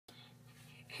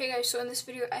Hey guys, so in this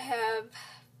video I have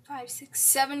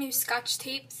 7 new Scotch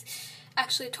tapes.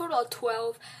 Actually a total of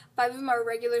 12. 5 of them are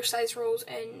regular size rolls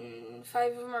and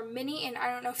 5 of them are mini, and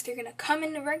I don't know if they're going to come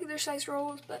in the regular size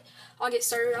rolls, but I'll get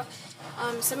started off.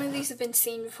 Some of these have been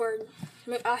seen before.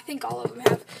 I think all of them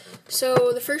have.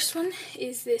 So the first one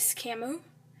is this camo.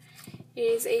 It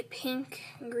is a pink,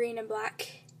 green, and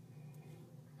black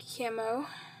camo.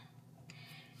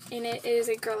 And it is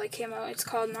a girly camo. It's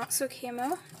called Not So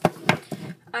Camo.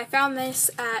 I found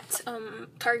this at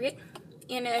Target,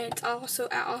 and it's also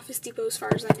at Office Depot as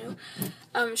far as I know.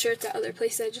 I'm sure it's at other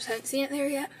places, I just haven't seen it there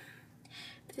yet.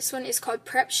 This one is called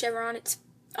Prep Chevron. It's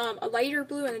a lighter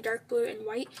blue and a dark blue and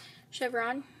white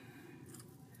chevron.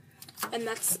 And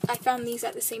I found these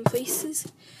at the same places.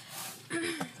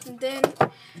 And then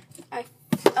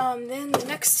then the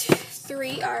next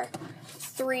 3 are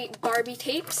 3 Barbie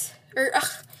tapes.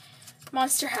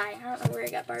 Monster High. I don't know where I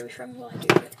got Barbie from. Well, I do,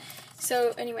 but.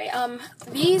 So anyway,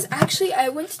 these actually I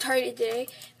went to Target today.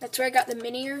 That's where I got the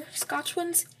minier Scotch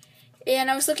ones.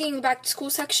 And I was looking in the back to school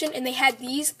section, and they had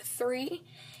these 3,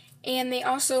 and they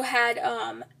also had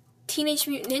Teenage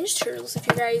Mutant Ninja Turtles. If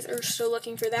you guys are still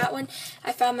looking for that one,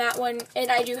 I found that one,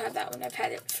 and I do have that one. I've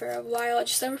had it for a while. I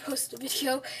just never posted a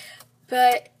video,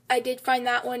 but I did find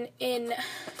that one in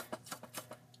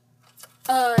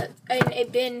a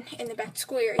bin in the back to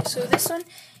school area. So this one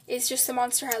is just the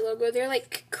Monster High logo. They're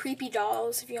like creepy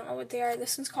dolls, if you don't know what they are.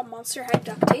 This one's called Monster High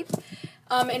Duct Tape.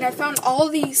 And I found all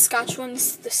these Scotch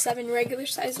ones, the 7 regular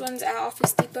size ones, at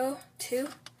Office Depot too.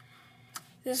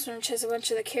 This one, which has a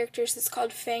bunch of the characters, is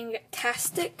called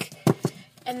Fantastic.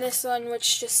 And this one,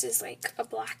 which just is like a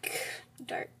black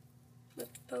dart with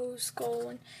bow skull.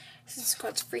 And this is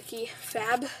called Freaky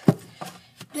Fab.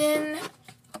 Then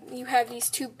you have these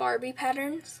 2 Barbie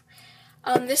patterns.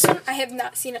 This one I have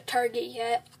not seen at Target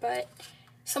yet, but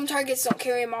some Targets don't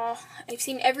carry them all. I've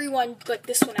seen every one but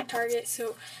this one at Target,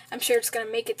 so I'm sure it's going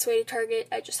to make its way to Target.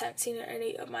 I just haven't seen it at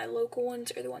any of my local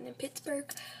ones or the one in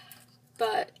Pittsburgh.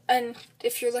 And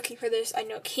if you're looking for this, I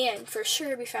know it can for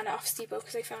sure be found at Office Depot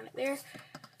because I found it there.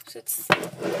 So it's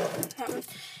that one.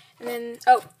 And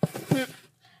then,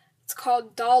 it's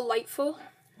called Doll Lightful.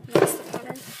 That's the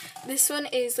pattern. This one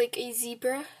is like a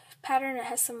zebra pattern. It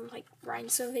has some like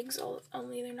rhinestone things,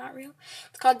 only they're not real.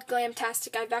 It's called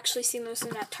Glamtastic. I've actually seen those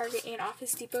in at Target and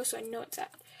Office Depot, so I know it's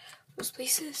at those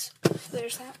places. So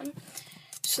there's that one.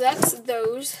 So that's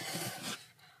those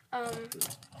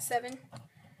 7.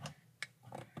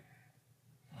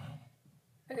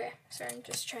 Okay, sorry, I'm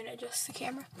just trying to adjust the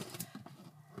camera.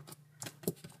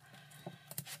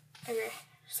 Okay,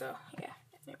 so yeah,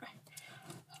 anyway.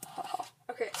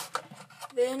 Okay.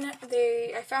 Then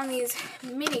I found these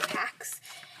mini packs.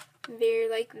 They're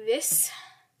like this.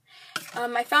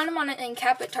 I found them on an end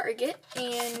cap at Target,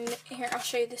 and here I'll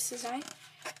show you this design.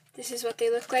 This is what they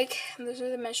look like. Those are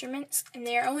the measurements, and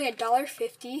they are only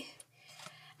 $1.50.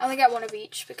 I only got one of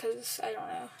each because I don't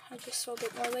know. I just will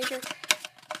get more later.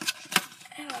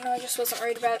 I don't know. I just wasn't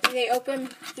worried about it. They open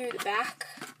through the back.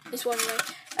 Is one way.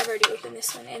 I've already opened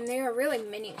this one, and they are really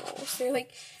mini rolls. They're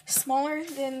like smaller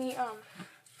than the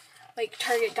like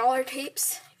Target dollar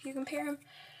tapes, if you compare them,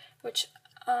 which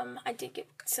I did get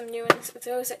some new ones with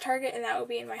those at Target, and that will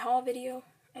be in my haul video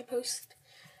I post.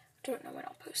 Don't know when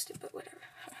I'll post it, but whatever.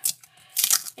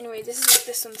 Anyway, this is what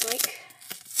this one's like.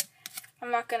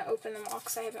 I'm not going to open them all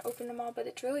because I haven't opened them all, but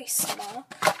it's really small,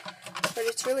 but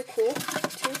it's really cool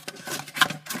too.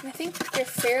 And I think they're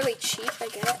fairly cheap, I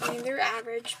get. I mean, they're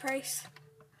average price.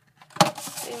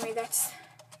 But anyway, that's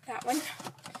that one.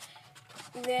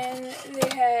 Then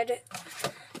they had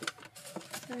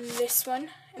this one,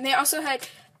 and they also had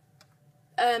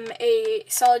a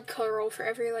solid color roll for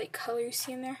every like color you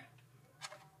see in there.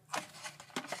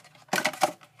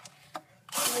 And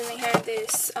then they had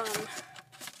this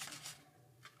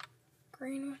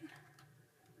green one.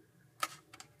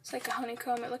 It's like a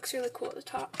honeycomb. It looks really cool at the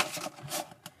top.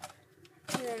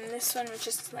 And then this one, which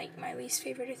is like my least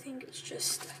favorite, I think. It's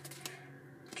just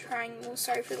a triangle.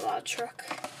 Sorry for the loud truck.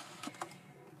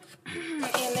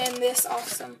 And then this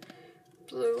awesome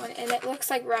blue one, and it looks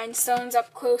like rhinestones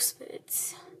up close, but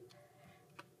it's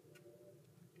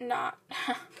not.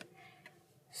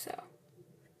 So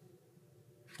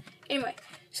anyway,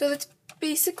 so that's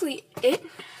basically it.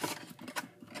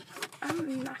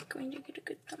 I'm not going to get a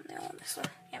good thumbnail on this one,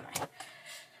 am I?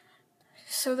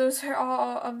 So those are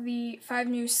all of the 5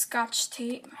 new Scotch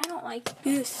tape. I don't like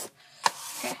this.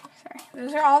 Okay, sorry.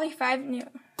 Those are all the 5 new.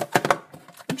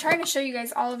 I'm trying to show you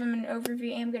guys all of them in an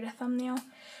overview and get a thumbnail.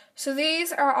 So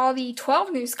these are all the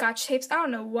 12 new Scotch tapes. I don't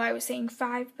know why I was saying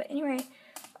 5, but anyway,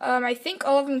 I think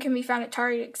all of them can be found at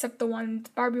Target except the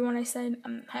Barbie one I said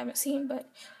I haven't seen, but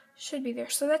should be there.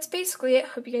 So that's basically it.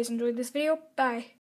 Hope you guys enjoyed this video. Bye.